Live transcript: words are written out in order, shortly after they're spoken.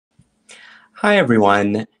Hi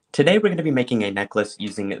everyone. Today we're going to be making a necklace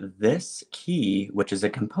using this key, which is a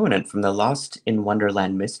component from the Lost in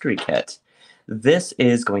Wonderland mystery kit. This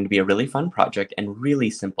is going to be a really fun project and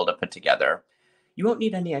really simple to put together. You won't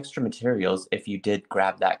need any extra materials if you did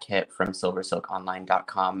grab that kit from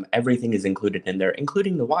silversilkonline.com. Everything is included in there,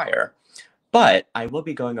 including the wire. But I will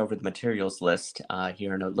be going over the materials list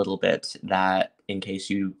here in a little bit that in case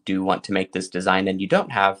you do want to make this design and you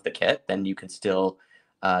don't have the kit, then you can still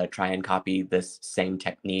try and copy this same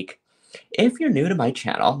technique. If you're new to my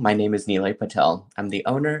channel, my name is Nilay Patel. I'm the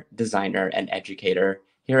owner, designer, and educator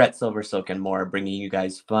here at SilverSilk and More, bringing you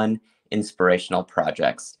guys fun, inspirational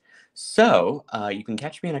projects. So you can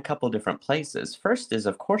catch me in a couple different places. First is,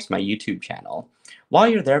 of course, my YouTube channel. While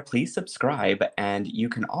you're there, please subscribe, and you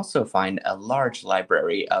can also find a large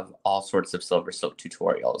library of all sorts of SilverSilk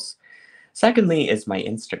tutorials. Secondly is my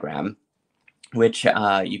Instagram, which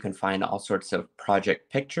you can find all sorts of project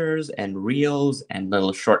pictures and reels and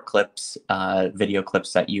little short clips, video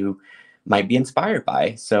clips that you might be inspired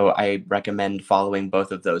by. So I recommend following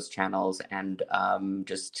both of those channels and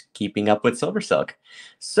just keeping up with SilverSilk.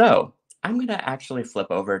 So I'm going to actually flip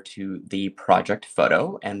over to the project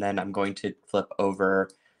photo, and then I'm going to flip over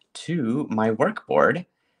to my workboard,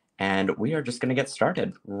 and we are just going to get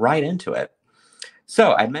started right into it.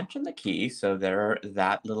 So I mentioned the key, so there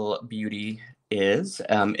that little beauty is.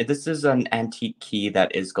 This is an antique key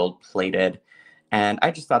that is gold plated, and I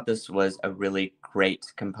just thought this was a really great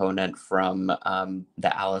component from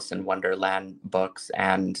the Alice in Wonderland books,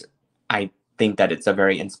 and I think that it's a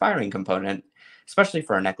very inspiring component, especially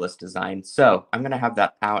for a necklace design. So I'm going to have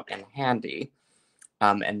that out and handy,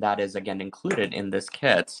 and that is again included in this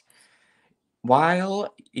kit.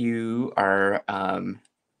 While you are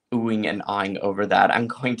oohing and awing over that, I'm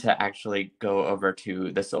going to actually go over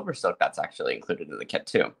to the silver silk that's actually included in the kit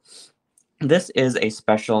too. This is a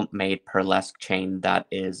special made pearlesque chain that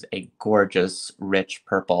is a gorgeous, rich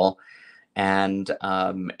purple, and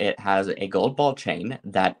it has a gold ball chain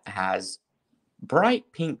that has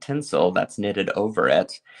bright pink tinsel that's knitted over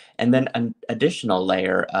it, and then an additional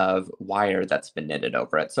layer of wire that's been knitted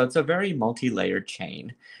over it. So it's a very multi-layered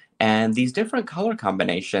chain. And these different color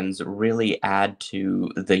combinations really add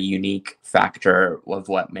to the unique factor of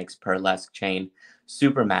what makes pearlesque chain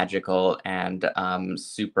super magical and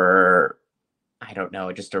super, I don't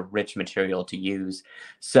know, just a rich material to use.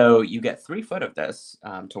 So you get 3 foot of this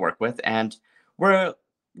to work with, and we're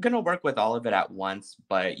going to work with all of it at once,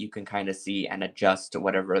 but you can kind of see and adjust to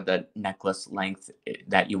whatever the necklace length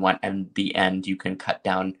that you want, and the end you can cut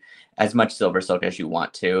down as much silver silk as you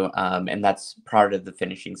want to, and that's part of the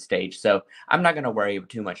finishing stage. So I'm not going to worry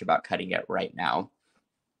too much about cutting it right now.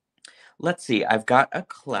 Let's see, I've got a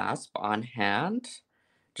clasp on hand,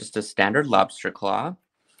 just a standard lobster claw.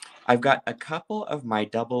 I've got a couple of my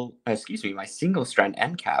my single strand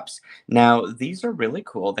end caps. Now, these are really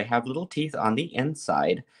cool. They have little teeth on the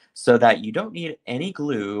inside so that you don't need any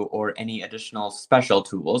glue or any additional special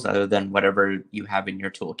tools other than whatever you have in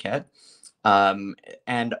your toolkit.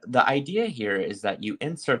 And the idea here is that you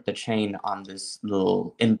insert the chain on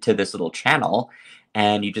into this little channel,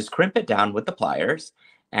 and you just crimp it down with the pliers,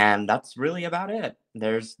 and that's really about it.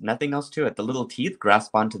 There's nothing else to it. The little teeth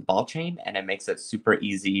grasp onto the ball chain, and it makes it super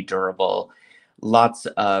easy, durable, lots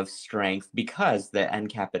of strength because the end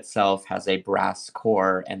cap itself has a brass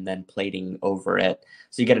core and then plating over it.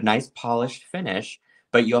 So you get a nice polished finish,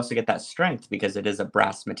 but you also get that strength because it is a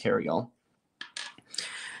brass material.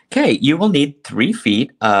 Okay, you will need 3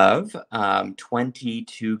 feet of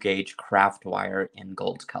 22 gauge craft wire in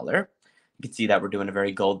gold color. You can see that we're doing a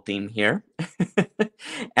very gold theme here.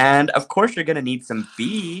 And of course, you're going to need some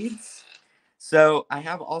beads. So I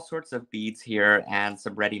have all sorts of beads here and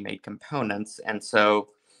some ready-made components. And so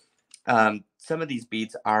some of these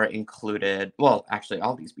beads are included. Well, actually,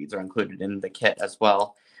 all these beads are included in the kit as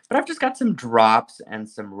well. But I've just got some drops and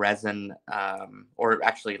some resin, or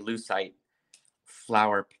actually lucite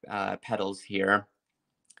flower petals here.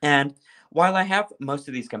 And while I have most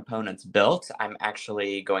of these components built, I'm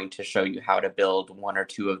actually going to show you how to build 1 or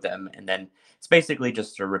 2 of them, and then it's basically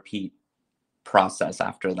just a repeat process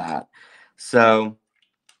after that. So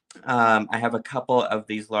I have a couple of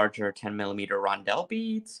these larger 10mm rondelle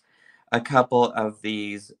beads, a couple of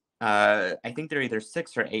these, I think they're either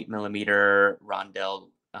 6 or 8mm rondelle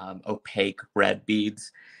opaque red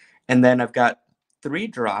beads. And then I've got 3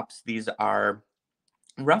 drops. These are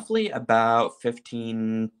roughly about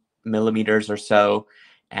 15 millimeters or so,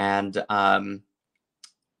 and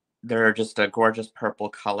they're just a gorgeous purple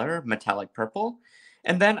color, metallic purple.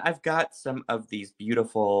 And then I've got some of these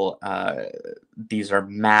beautiful, these are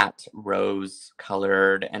matte rose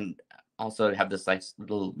colored, and also have this nice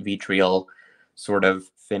little vitriol sort of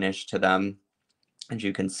finish to them. As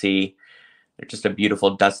you can see, they're just a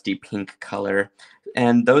beautiful dusty pink color.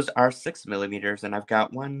 And those are 6 millimeters, and I've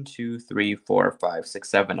got 1, 2, 3, 4, 5, 6,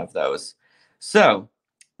 7 of those. So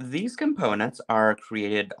these components are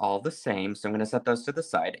created all the same, so I'm going to set those to the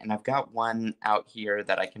side, and I've got one out here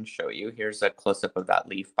that I can show you. Here's a close-up of that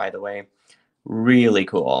leaf, by the way. Really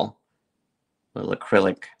cool little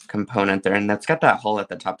acrylic component there, and that's got that hole at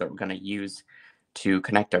the top that we're going to use to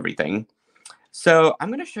connect everything. So I'm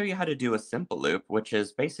going to show you how to do a simple loop, which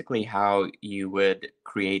is basically how you would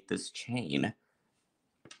create this chain.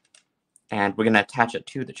 And we're going to attach it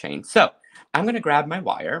to the chain. So I'm going to grab my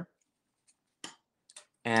wire,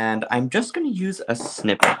 and I'm just going to use a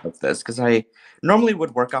snippet of this because I normally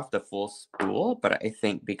would work off the full spool, but I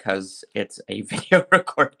think because it's a video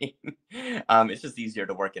recording, it's just easier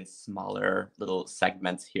to work in smaller little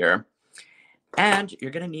segments here. And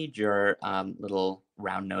you're going to need your little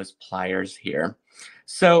round nose pliers here.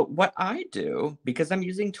 So what I do, because I'm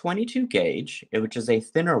using 22 gauge, which is a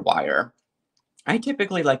thinner wire, I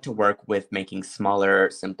typically like to work with making smaller,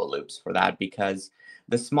 simple loops for that, because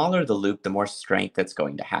the smaller the loop, the more strength it's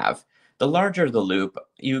going to have. The larger the loop,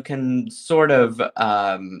 you can sort of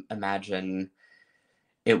imagine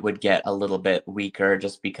it would get a little bit weaker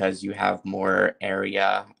just because you have more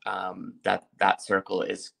area that circle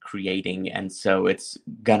is creating, and so it's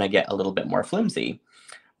gonna get a little bit more flimsy.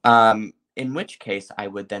 In which case, I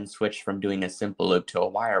would then switch from doing a simple loop to a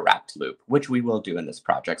wire-wrapped loop, which we will do in this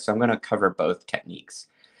project, so I'm gonna cover both techniques.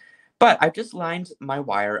 But I've just lined my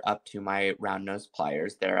wire up to my round nose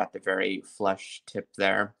pliers there at the very flush tip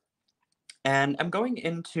there. And I'm going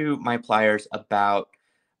into my pliers about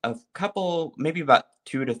a couple, maybe about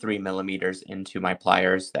 2 to 3 millimeters into my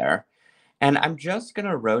pliers there. And I'm just going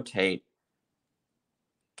to rotate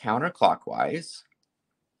counterclockwise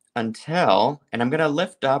until, and I'm going to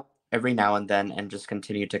lift up every now and then and just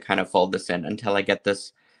continue to kind of fold this in until I get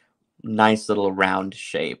this nice little round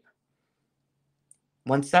shape.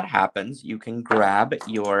 Once that happens, you can grab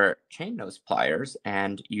your chain nose pliers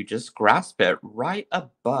and you just grasp it right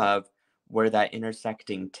above where that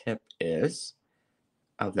intersecting tip is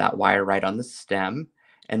of that wire right on the stem,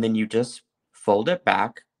 and then you just fold it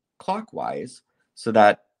back clockwise so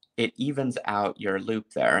that it evens out your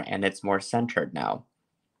loop there and it's more centered now.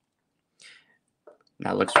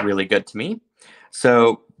 That looks really good to me.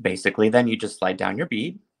 So basically then you just slide down your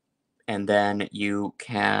bead, and then you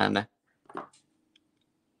can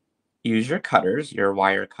use your cutters, your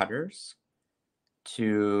wire cutters,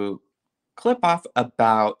 to clip off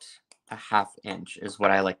about a 1/2 inch is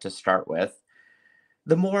what I like to start with.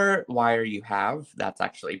 The more wire you have, that's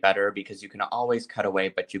actually better because you can always cut away,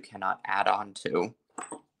 but you cannot add on to.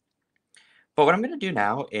 But what I'm going to do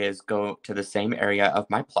now is go to the same area of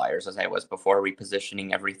my pliers as I was before,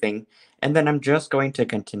 repositioning everything. And then I'm just going to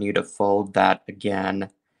continue to fold that again.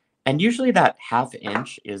 And usually that 1/2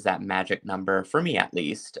 inch is that magic number, for me at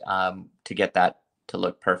least, to get that to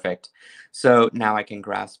look perfect. So now I can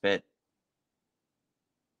grasp it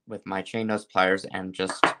with my chain nose pliers and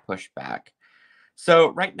just push back. So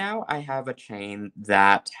right now I have a chain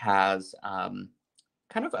that has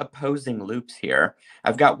kind of opposing loops here.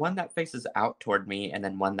 I've got one that faces out toward me and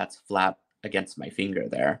then one that's flat against my finger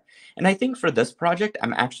there. And I think for this project,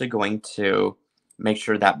 I'm actually going to make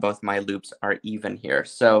sure that both my loops are even here.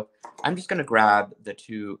 So I'm just going to grab the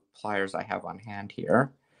 2 pliers I have on hand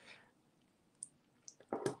here.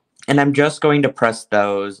 And I'm just going to press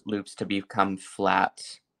those loops to become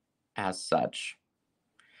flat as such.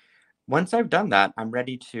 Once I've done that, I'm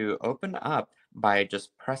ready to open up by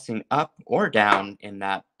just pressing up or down in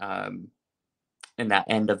that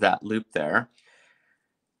end of that loop there.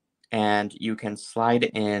 And you can slide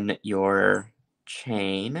in your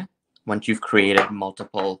chain once you've created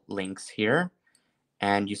multiple links here.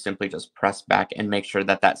 And you simply just press back and make sure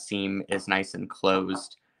that that seam is nice and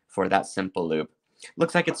closed for that simple loop.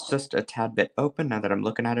 Looks like it's just a tad bit open now that I'm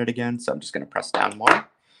looking at it again, so I'm just going to press down more.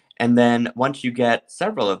 And then once you get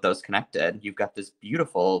several of those connected, you've got this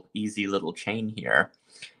beautiful, easy little chain here.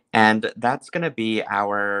 And that's going to be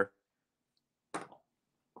our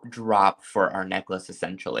drop for our necklace,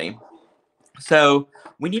 essentially. So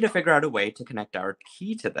we need to figure out a way to connect our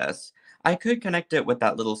key to this. I could connect it with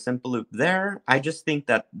that little simple loop there. I just think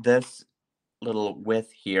that this little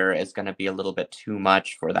width here is going to be a little bit too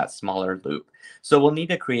much for that smaller loop. So we'll need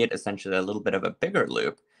to create essentially a little bit of a bigger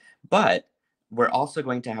loop, but we're also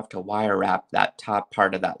going to have to wire wrap that top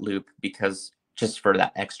part of that loop because just for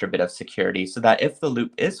that extra bit of security, so that if the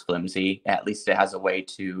loop is flimsy, at least it has a way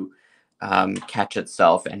to catch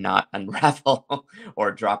itself and not unravel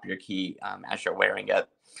or drop your key as you're wearing it.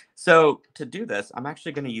 So to do this, I'm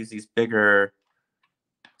actually going to use these bigger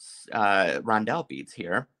rondelle beads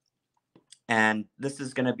here. And this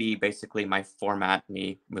is going to be basically my format. Let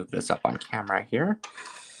me move this up on camera here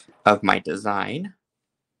of my design,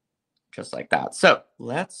 just like that. So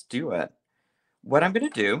let's do it. What I'm going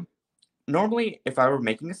to do, normally if I were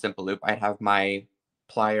making a simple loop, I'd have my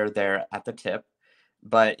plier there at the tip.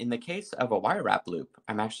 But in the case of a wire wrap loop,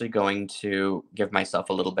 I'm actually going to give myself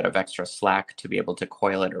a little bit of extra slack to be able to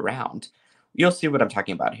coil it around. You'll see what I'm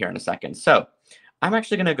talking about here in a second. So I'm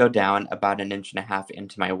actually going to go down about 1.5 inches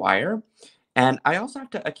into my wire. And I also have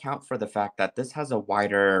to account for the fact that this has a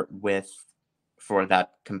wider width for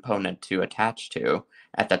that component to attach to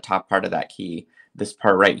at the top part of that key, this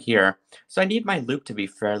part right here. So I need my loop to be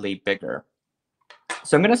fairly bigger.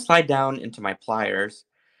 So I'm going to slide down into my pliers,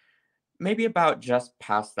 maybe about just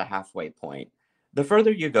past the halfway point. The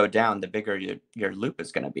further you go down, the bigger your loop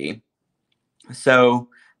is going to be. So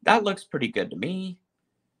that looks pretty good to me.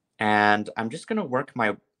 And I'm just going to work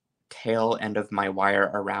my tail end of my wire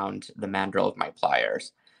around the mandrel of my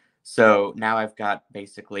pliers. So now I've got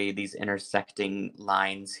basically these intersecting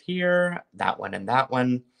lines here, that one,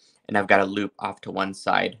 and I've got a loop off to one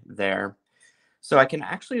side there. So I can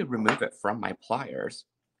actually remove it from my pliers,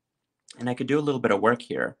 and I could do a little bit of work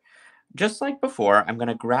here. Just like before, I'm going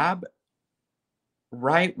to grab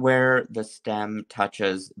right where the stem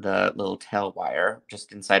touches the little tail wire,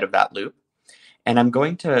 just inside of that loop, and I'm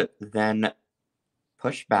going to then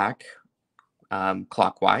push back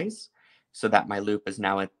clockwise so that my loop is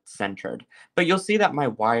now centered. But you'll see that my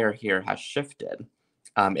wire here has shifted.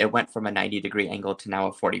 It went from a 90-degree angle to now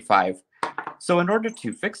a 45. So in order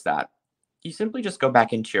to fix that, you simply just go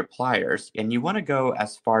back into your pliers, and you want to go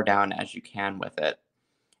as far down as you can with it.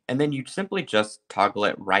 And then you simply just toggle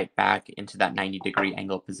it right back into that 90-degree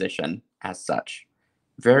angle position as such.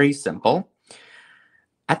 Very simple.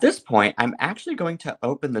 At this point, I'm actually going to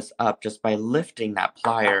open this up just by lifting that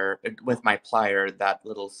plier, with my plier, that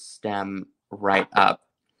little stem right up.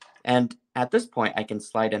 And at this point, I can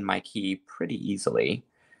slide in my key pretty easily,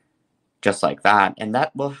 just like that. And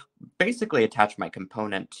that will basically attach my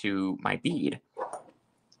component to my bead.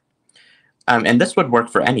 And this would work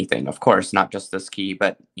for anything, of course, not just this key,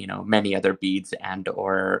 but many other beads and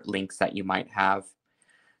or links that you might have.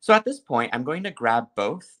 So at this point, I'm going to grab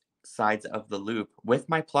both sides of the loop with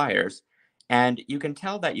my pliers, and you can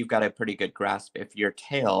tell that you've got a pretty good grasp if your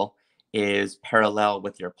tail is parallel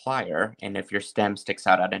with your plier and if your stem sticks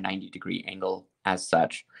out at a 90-degree angle as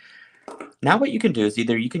such. Now what you can do is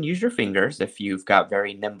either you can use your fingers if you've got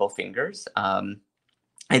very nimble fingers.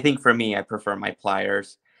 I think for me, I prefer my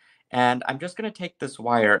pliers. And I'm just going to take this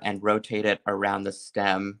wire and rotate it around the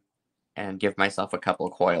stem and give myself a couple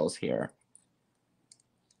coils here.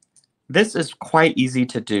 This is quite easy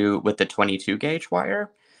to do with the 22 gauge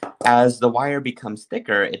wire. As the wire becomes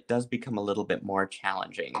thicker, it does become a little bit more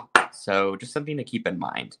challenging. So just something to keep in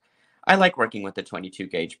mind. I like working with the 22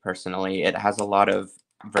 gauge personally. It has a lot of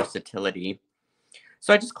versatility.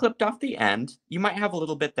 So I just clipped off the end. You might have a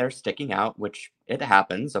little bit there sticking out, which it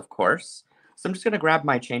happens, of course. So I'm just going to grab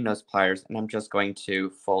my chain nose pliers and I'm just going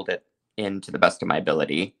to fold it in to the best of my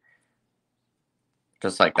ability.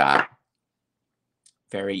 Just like that.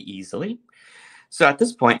 Very easily. So at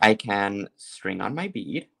this point, I can string on my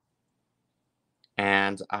bead.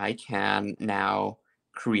 And I can now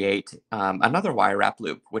create another wire wrap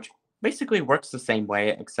loop, which basically works the same way,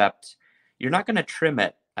 except you're not going to trim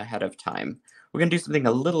it ahead of time. We're going to do something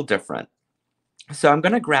a little different. So I'm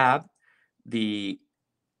going to grab the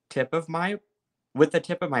tip of my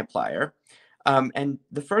plier. And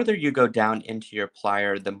the further you go down into your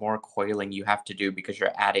plier, the more coiling you have to do because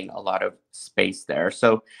you're adding a lot of space there.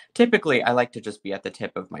 So typically, I like to just be at the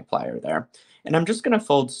tip of my plier there. And I'm just going to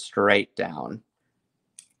fold straight down.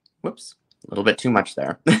 Whoops, a little bit too much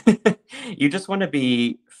there. You just want to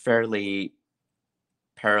be fairly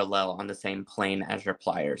parallel on the same plane as your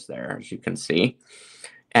pliers there, as you can see.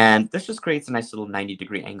 And this just creates a nice little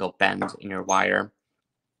 90-degree angle bend in your wire.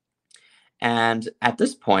 And at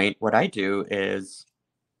this point, what I do is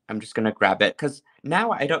I'm just going to grab it because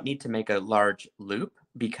now I don't need to make a large loop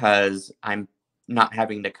because I'm not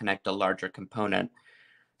having to connect a larger component.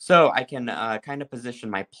 So I can kind of position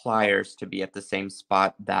my pliers to be at the same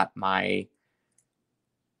spot that my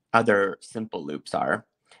other simple loops are.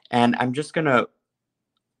 And I'm just going to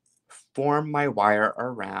form my wire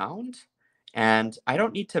around. And I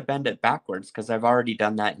don't need to bend it backwards because I've already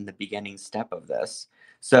done that in the beginning step of this.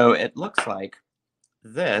 So it looks like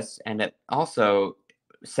this, and it also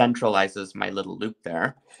centralizes my little loop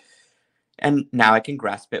there. And now I can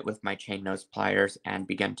grasp it with my chain nose pliers and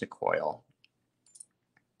begin to coil.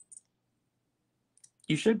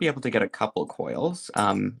 you should be able to get a couple coils,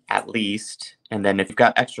 at least. And then if you've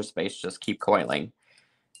got extra space, just keep coiling.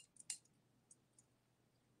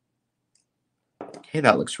 Okay,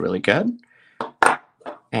 that looks really good.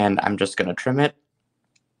 And I'm just going to trim it.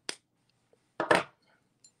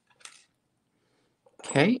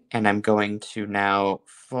 Okay, and I'm going to now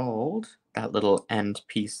fold that little end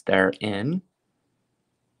piece there in.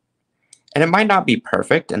 And it might not be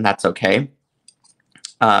perfect, and that's okay.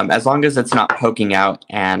 As long as it's not poking out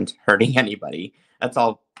and hurting anybody. That's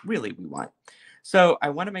all really we want. So I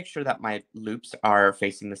want to make sure that my loops are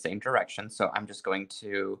facing the same direction. So I'm just going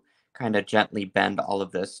to kind of gently bend all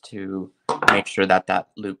of this to make sure that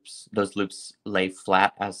those loops lay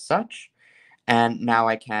flat as such. And now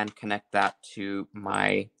I can connect that to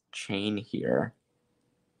my chain here.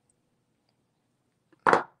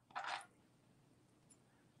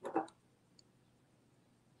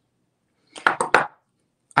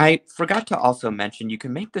 I forgot to also mention you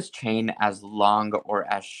can make this chain as long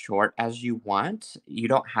or as short as you want. You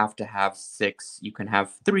don't have to have 6. You can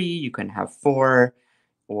have 3, you can have 4,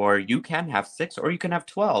 or you can have 6, or you can have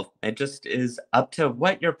 12. It just is up to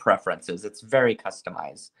what your preference is. It's very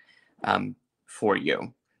customized for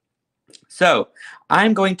you. So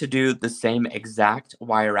I'm going to do the same exact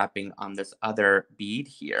wire wrapping on this other bead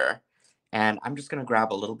here. And I'm just going to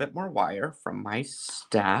grab a little bit more wire from my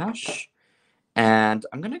stash. And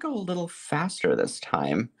I'm going to go a little faster this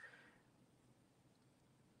time.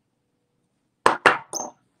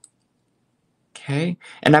 Okay,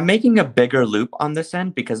 and I'm making a bigger loop on this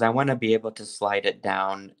end because I want to be able to slide it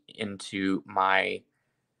down into my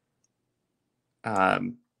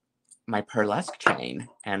my burlesque chain.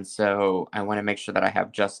 And so I want to make sure that I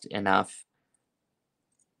have just enough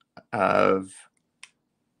of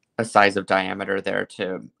a size of diameter there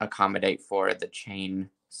to accommodate for the chain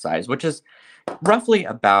size, which is roughly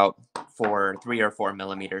about for 3 or 4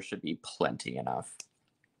 millimeters should be plenty enough.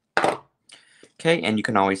 Okay, and you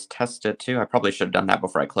can always test it too. I probably should have done that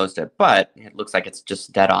before I closed it, but it looks like it's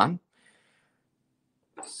just dead on.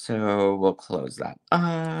 So we'll close that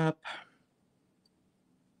up.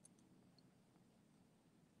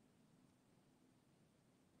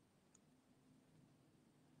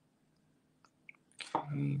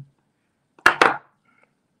 Okay.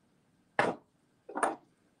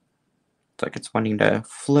 It's like it's wanting to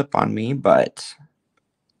flip on me, but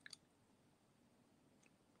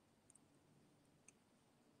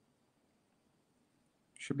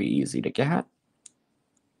should be easy to get.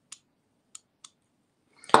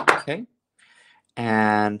 Okay.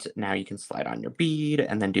 And now you can slide on your bead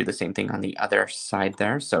and then do the same thing on the other side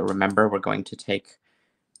there. So remember, we're going to take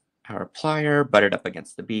our plier, butt it up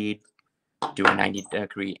against the bead, do a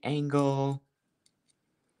 90-degree angle,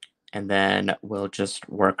 and then we'll just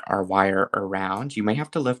work our wire around. You may have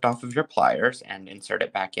to lift off of your pliers and insert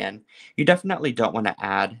it back in. You definitely don't want to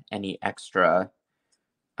add any extra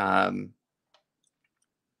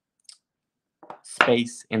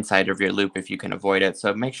space inside of your loop if you can avoid it.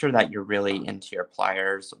 So make sure that you're really into your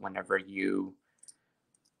pliers whenever you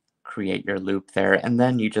create your loop there. And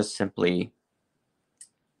then you just simply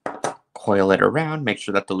coil it around, make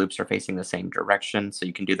sure that the loops are facing the same direction. So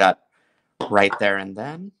you can do that right there and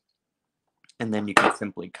then. And then you can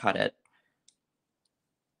simply cut it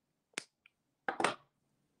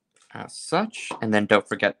as such. And then don't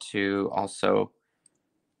forget to also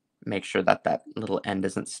make sure that that little end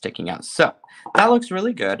isn't sticking out. So that looks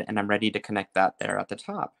really good, and I'm ready to connect that there at the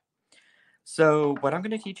top. So what I'm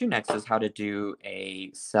going to teach you next is how to do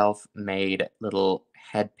a self-made little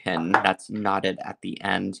head pin that's knotted at the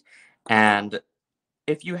end. And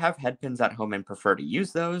if you have head pins at home and prefer to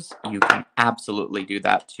use those, you can absolutely do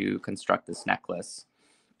that to construct this necklace.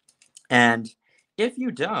 And if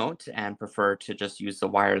you don't and prefer to just use the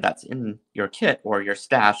wire that's in your kit or your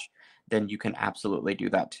stash, then you can absolutely do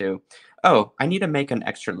that too. Oh, I need to make an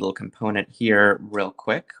extra little component here real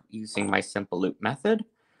quick using my simple loop method.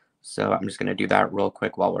 So I'm just going to do that real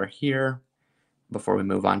quick while we're here before we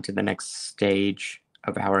move on to the next stage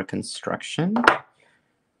of our construction.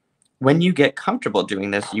 When you get comfortable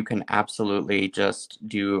doing this, you can absolutely just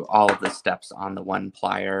do all of the steps on the one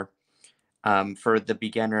plier. For the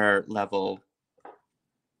beginner level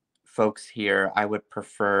folks here, I would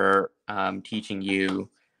prefer teaching you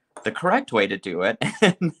the correct way to do it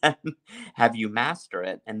and then have you master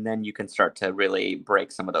it. And then you can start to really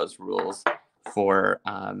break some of those rules for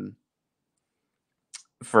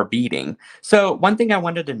beading. So one thing I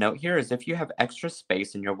wanted to note here is if you have extra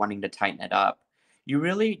space and you're wanting to tighten it up, you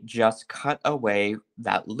really just cut away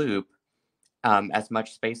that loop as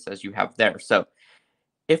much space as you have there. So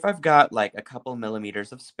if I've got like a couple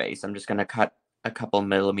millimeters of space, I'm just going to cut a couple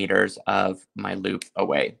millimeters of my loop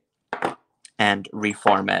away and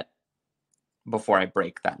reform it before I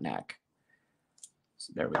break that neck.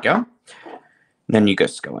 So there we go. Then you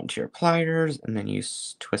just go into your pliers and then you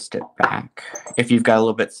twist it back. If you've got a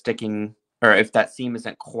little bit sticking, or if that seam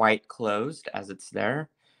isn't quite closed as it's there,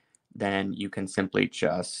 then you can simply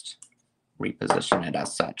just reposition it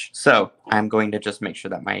as such. So I'm going to just make sure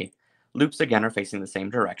that my loops again are facing the same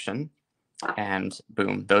direction, and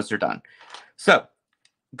boom, those are done. So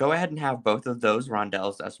go ahead and have both of those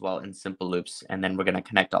rondelles as well in simple loops, and then we're going to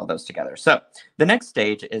connect all those together. So the next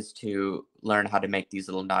stage is to learn how to make these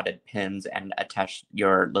little knotted pins and attach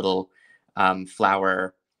your little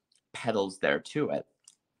flower petals there to it.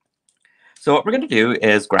 So what we're going to do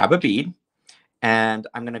is grab a bead, and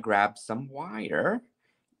I'm going to grab some wire.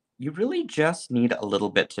 You really just need a little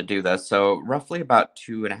bit to do this. So roughly about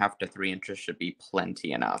 2.5 to 3 inches should be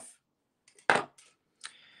plenty enough.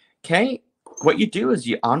 Okay, what you do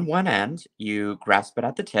is on one end, you grasp it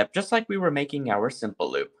at the tip, just like we were making our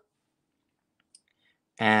simple loop.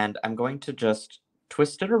 And I'm going to just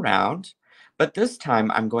twist it around, but this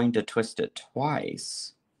time I'm going to twist it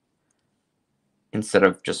twice instead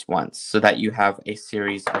of just once, so that you have a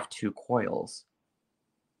series of 2 coils.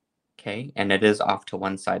 Okay, and it is off to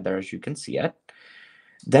one side there as you can see it.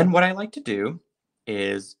 Then what I like to do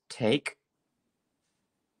is take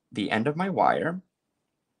the end of my wire,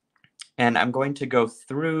 and I'm going to go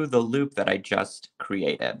through the loop that I just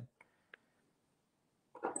created.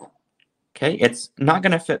 Okay, it's not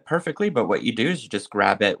going to fit perfectly, but what you do is you just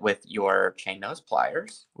grab it with your chain nose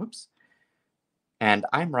pliers. Whoops. And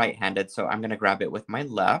I'm right-handed, so I'm going to grab it with my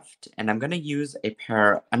left, and I'm going to use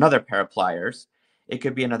another pair of pliers. It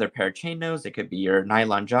could be another pair of chain nose. It could be your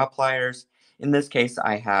nylon jaw pliers. In this case,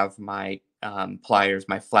 I have my pliers,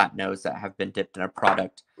 my flat nose, that have been dipped in a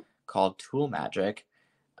product called Tool Magic.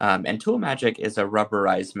 And Tool Magic is a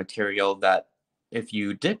rubberized material that if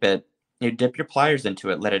you dip your pliers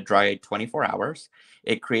into it, let it dry 24 hours.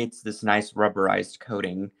 It creates this nice rubberized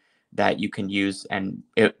coating that you can use, and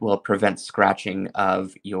it will prevent scratching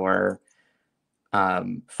of your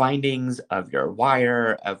findings, of your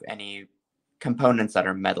wire, of any components that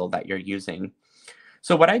are metal that you're using.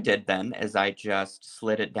 So what I did then is I just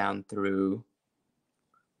slid it down through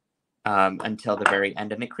until the very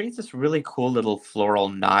end, and it creates this really cool little floral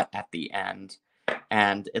knot at the end,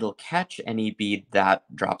 and it'll catch any bead that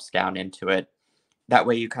drops down into it. That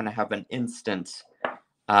way you kind of have an instant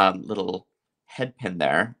little head pin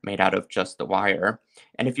there made out of just the wire.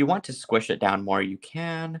 And if you want to squish it down more, you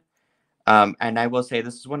can. And I will say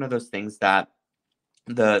this is one of those things that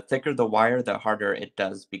the thicker the wire, the harder it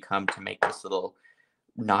does become to make this little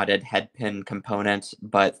knotted head pin component,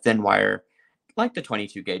 but thin wire, like the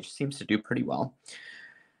 22 gauge, seems to do pretty well.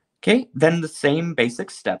 Okay, then the same basic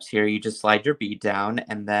steps here. You just slide your bead down,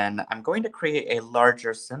 and then I'm going to create a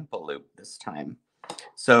larger simple loop this time.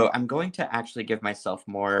 So I'm going to actually give myself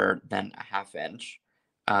more than a 1/2 inch,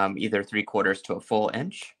 either 3/4 to a full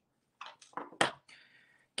inch.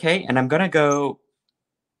 Okay, and I'm going to go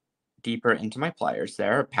deeper into my pliers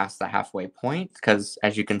there, past the halfway point, because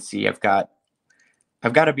as you can see, I've got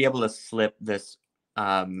to be able to slip this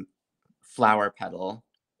flower petal,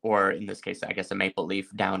 or in this case, I guess a maple leaf,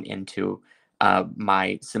 down into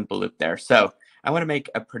my simple loop there. So I want to make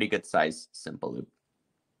a pretty good size simple loop.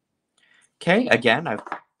 Okay, again, I've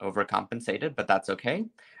overcompensated, but that's okay.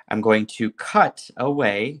 I'm going to cut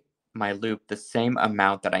away my loop the same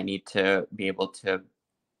amount that I need to be able to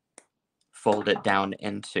fold it down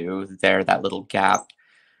into there, that little gap.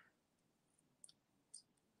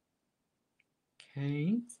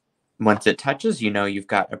 Okay. Once it touches, you know you've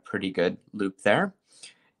got a pretty good loop there.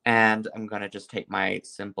 And I'm going to just take my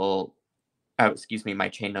my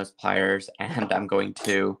chain nose pliers, and I'm going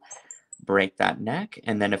to break that neck.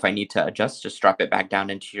 And then if I need to adjust, just drop it back down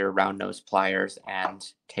into your round nose pliers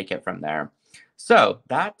and take it from there. So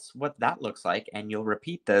that's what that looks like. And you'll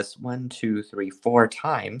repeat this 1, 2, 3, 4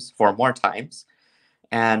 times, 4 more times,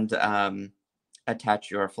 and attach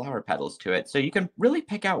your flower petals to it. So you can really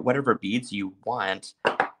pick out whatever beads you want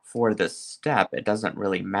for this step. It doesn't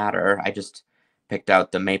really matter. I just picked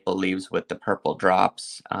out the maple leaves with the purple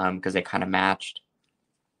drops because they kind of matched.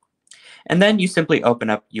 And then you simply open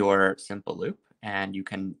up your simple loop, and you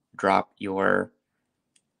can drop your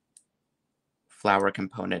flower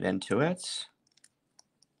component into it.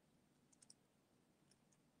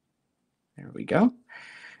 There we go.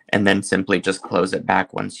 And then simply just close it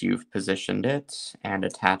back once you've positioned it and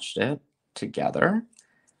attached it together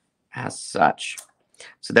as such.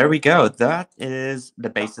 So there we go. That is the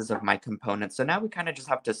basis of my component. So now we kind of just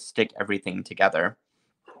have to stick everything together.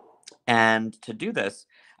 And to do this,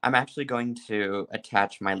 I'm actually going to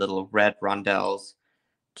attach my little red rondelles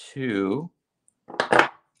to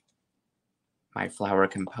my flower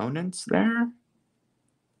components there.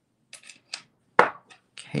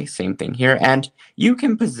 Okay, same thing here. And you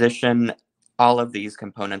can position all of these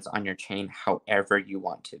components on your chain however you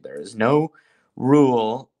want to. There is no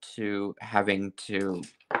rule to having to,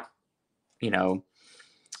 you know,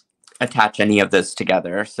 attach any of this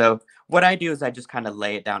together. So what I do is I just kind of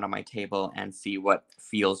lay it down on my table and see what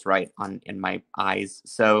feels right in my eyes.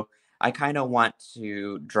 So I kind of want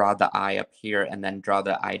to draw the eye up here and then draw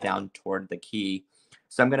the eye down toward the key.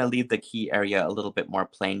 So I'm going to leave the key area a little bit more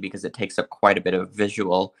plain because it takes up quite a bit of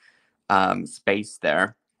visual space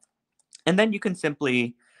there. And then you can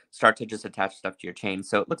simply start to just attach stuff to your chain.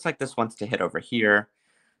 So it looks like this wants to hit over here.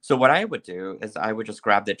 So what I would do is I would just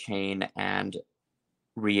grab the chain and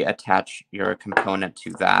reattach your component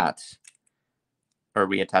to that, or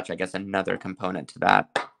reattach, I guess, another component to that.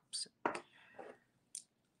 Oops.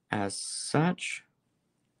 As such.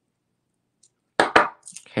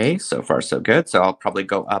 Okay, so far so good. So I'll probably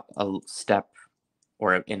go up a step,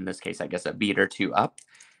 or in this case, I guess a bead or two up,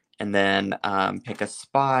 and then pick a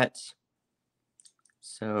spot.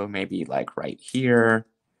 So maybe like right here.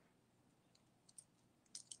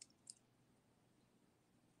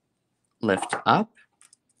 Lift up,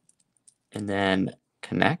 and then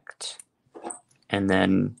connect, and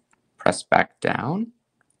then press back down.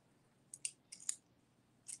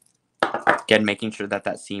 Again, making sure that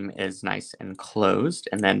that seam is nice and closed,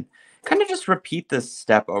 and then kind of just repeat this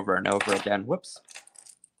step over and over again. Whoops.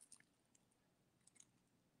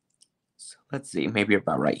 So let's see, maybe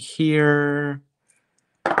about right here.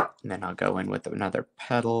 And then I'll go in with another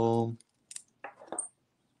petal.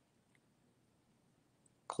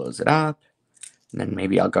 Close it up. And then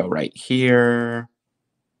maybe I'll go right here.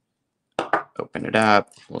 Open it up.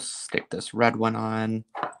 We'll stick this red one on.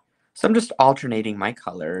 So I'm just alternating my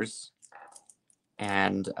colors.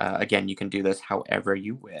 And again, you can do this however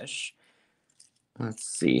you wish. Let's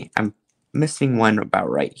see. I'm missing one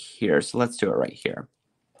about right here. So let's do it right here.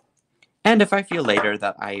 And if I feel later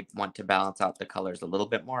that I want to balance out the colors a little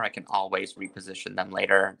bit more, I can always reposition them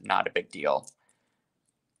later. Not a big deal.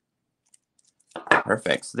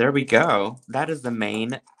 Perfect. So there we go. That is the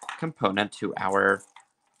main component to our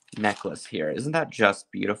necklace here. Isn't that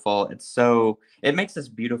just beautiful? It makes this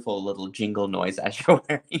beautiful little jingle noise as you're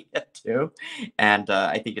wearing it too. And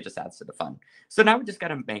I think it just adds to the fun. So now we just got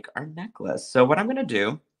to make our necklace. So what I'm going to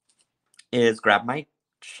do is grab my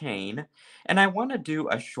chain, and I want to do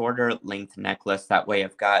a shorter length necklace. That way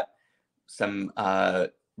I've got some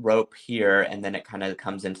rope here, and then it kind of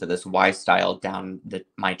comes into this Y style down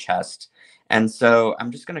my chest. And so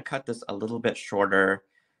I'm just going to cut this a little bit shorter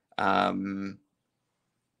in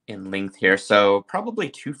length here. So probably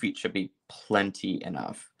 2 feet should be plenty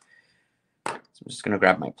enough. So I'm just going to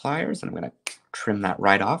grab my pliers and I'm going to trim that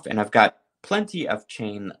right off. And I've got plenty of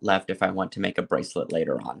chain left if I want to make a bracelet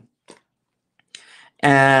later on.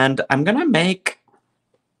 And I'm going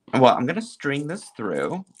to string this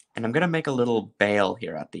through, and I'm going to make a little bail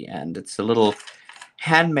here at the end. It's a little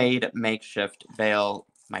handmade makeshift bail,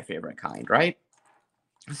 my favorite kind, right?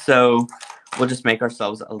 So we'll just make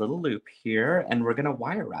ourselves a little loop here, and we're going to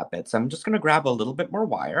wire wrap it. So I'm just going to grab a little bit more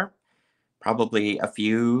wire, probably a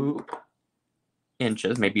few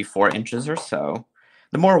inches, maybe 4 inches or so.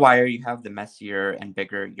 The more wire you have, the messier and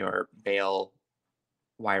bigger your bail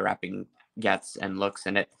wire wrapping gets and looks,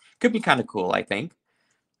 and it could be kind of cool, I think.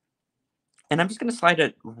 And I'm just going to slide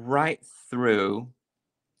it right through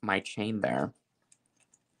my chain there.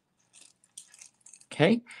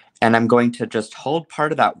 Okay, and I'm going to just hold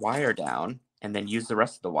part of that wire down and then use the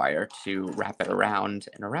rest of the wire to wrap it around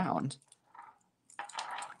and around.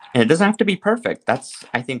 And it doesn't have to be perfect. That's,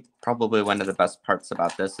 I think, probably one of the best parts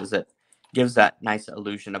about this is it gives that nice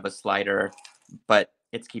illusion of a slider, but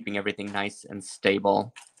it's keeping everything nice and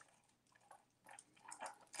stable.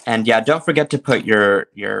 And yeah, don't forget to put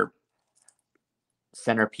your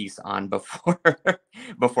centerpiece on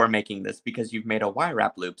before making this, because you've made a wire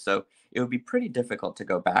wrap loop. So it would be pretty difficult to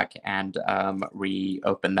go back and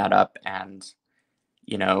reopen that up and,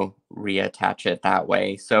 you know, reattach it that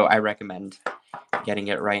way. So I recommend getting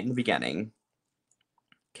it right in the beginning.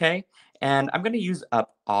 Okay, and I'm going to use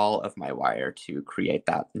up all of my wire to create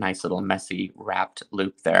that nice little messy wrapped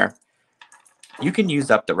loop there. You can use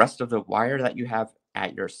up the rest of the wire that you have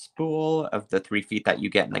at your spool of the 3 feet that you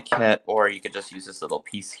get in the kit, or you could just use this little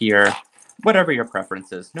piece here, whatever your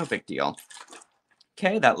preference is, no big deal.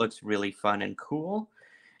 Okay, that looks really fun and cool.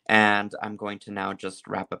 And I'm going to now just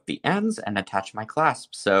wrap up the ends and attach my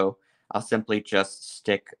clasp. So I'll simply just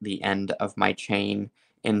stick the end of my chain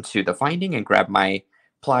into the finding and grab my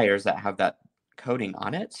pliers that have that coating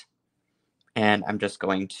on it. And I'm just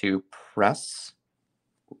going to press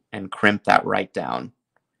and crimp that right down.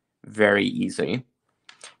 Very easy.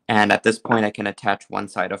 And at this point, I can attach one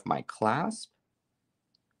side of my clasp.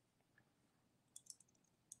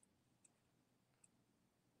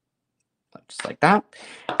 Just like that.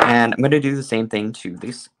 And I'm going to do the same thing to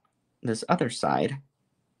this other side.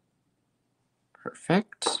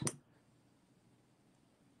 Perfect. Here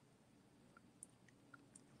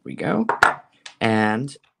we go.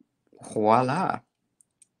 And voila.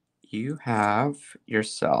 You have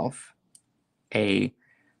yourself a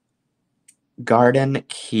garden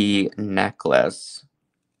key necklace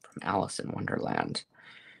from Alice in Wonderland,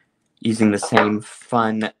 using the same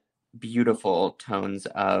fun, beautiful tones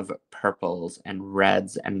of purples and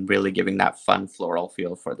reds and really giving that fun floral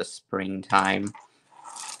feel for the springtime.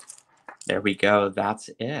 There we go. That's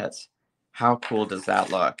it. How cool does that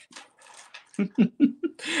look?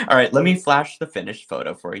 All right, let me flash the finished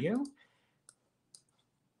photo for you.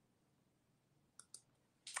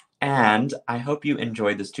 And I hope you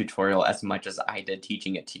enjoyed this tutorial as much as I did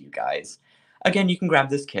teaching it to you guys. Again, you can grab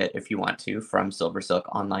this kit if you want to from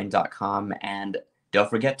silversilkonline.com, and don't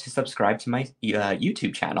forget to subscribe to my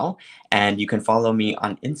YouTube channel, and you can follow me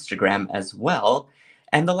on Instagram as well.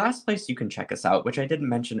 And the last place you can check us out, which I didn't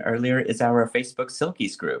mention earlier, is our Facebook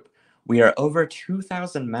Silkies group. We are over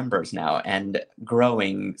 2,000 members now and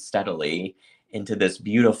growing steadily into this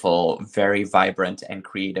beautiful, very vibrant and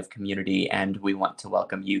creative community, and we want to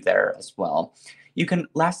welcome you there as well. You can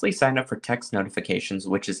lastly sign up for text notifications,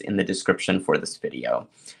 which is in the description for this video.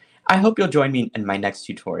 I hope you'll join me in my next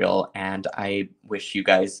tutorial, and I wish you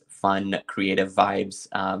guys fun, creative vibes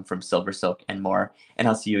from SilverSilk and more, and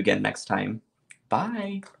I'll see you again next time.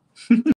 Bye!